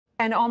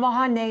An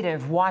Omaha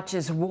native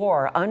watches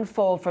war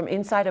unfold from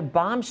inside a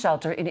bomb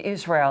shelter in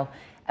Israel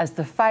as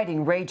the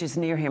fighting rages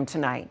near him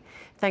tonight.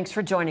 Thanks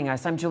for joining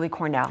us. I'm Julie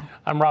Cornell.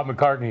 I'm Rob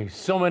McCartney.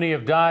 So many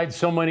have died,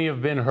 so many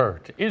have been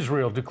hurt.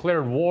 Israel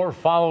declared war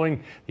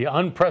following the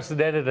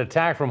unprecedented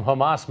attack from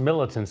Hamas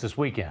militants this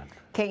weekend.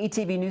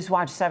 KETV News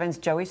Watch 7's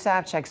Joey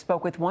Savchek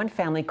spoke with one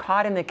family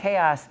caught in the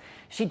chaos.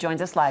 She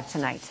joins us live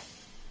tonight.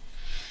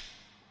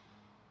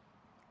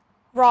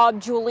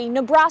 Rob, Julie,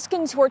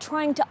 Nebraskans who are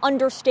trying to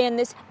understand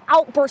this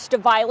outburst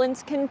of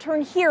violence can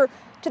turn here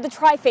to the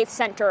Tri-Faith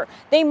Center.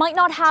 They might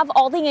not have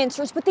all the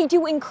answers, but they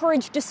do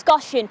encourage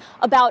discussion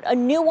about a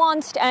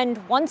nuanced and,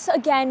 once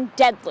again,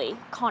 deadly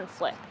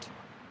conflict.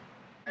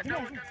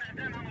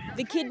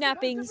 The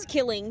kidnappings,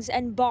 killings,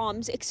 and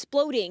bombs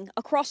exploding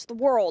across the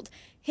world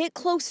hit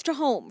close to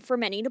home for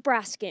many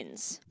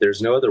Nebraskans.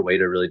 There's no other way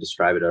to really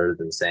describe it other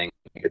than saying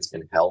it's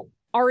been hell.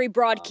 Ari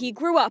Brodkey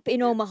grew up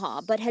in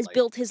Omaha, but has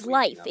built his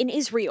life in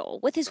Israel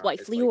with his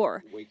wife Lior.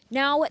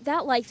 Now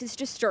that life is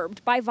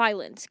disturbed by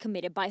violence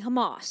committed by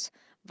Hamas.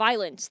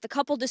 Violence the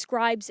couple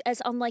describes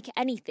as unlike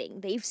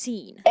anything they've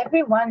seen.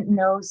 Everyone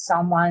knows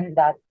someone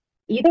that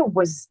either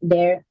was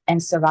there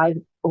and survived,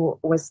 or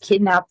was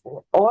kidnapped,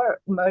 or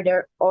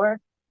murdered,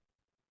 or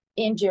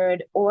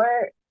injured,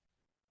 or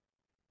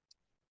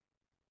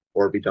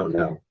we don't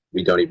know.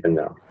 We don't even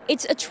know.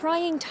 It's a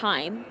trying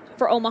time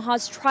for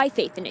Omaha's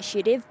Tri-Faith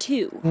Initiative,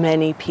 too.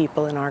 Many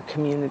people in our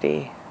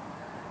community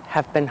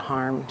have been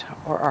harmed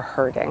or are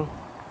hurting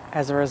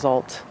as a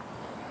result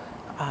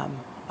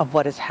of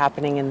what is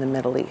happening in the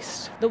Middle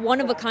East. The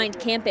one-of-a-kind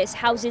campus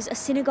houses a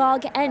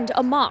synagogue and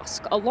a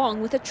mosque,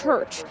 along with a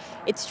church.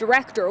 Its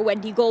director,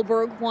 Wendy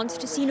Goldberg, wants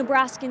to see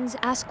Nebraskans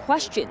ask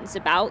questions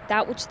about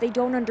that which they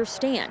don't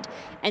understand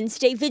and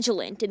stay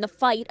vigilant in the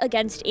fight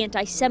against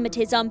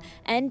anti-Semitism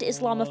and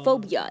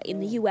Islamophobia in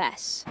the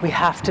U.S. We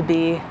have to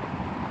be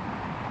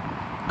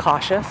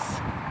cautious,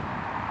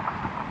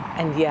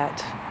 and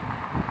yet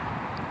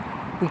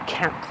we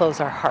can't close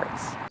our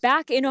hearts.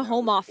 Back in a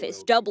home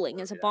office doubling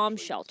as a bomb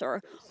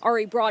shelter,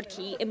 Ari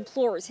Brodkey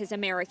implores his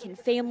American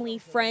family,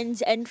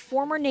 friends, and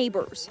former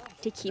neighbors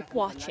to keep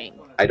watching.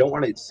 I don't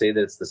want to say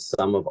that it's the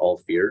sum of all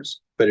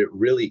fears, but it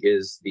really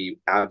is the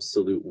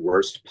absolute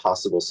worst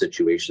possible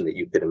situation that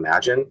you could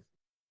imagine.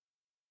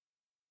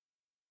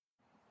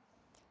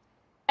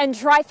 And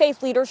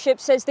Tri-Faith leadership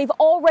says they've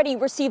already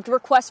received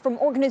requests from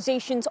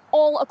organizations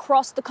all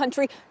across the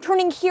country,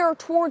 turning here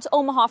towards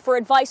Omaha for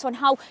advice on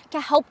how to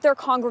help their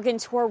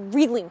congregants who are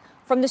reeling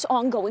from this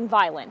ongoing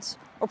violence.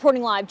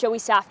 Reporting live, Joey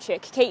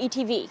Savchek,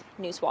 KETV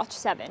News Watch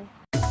 7.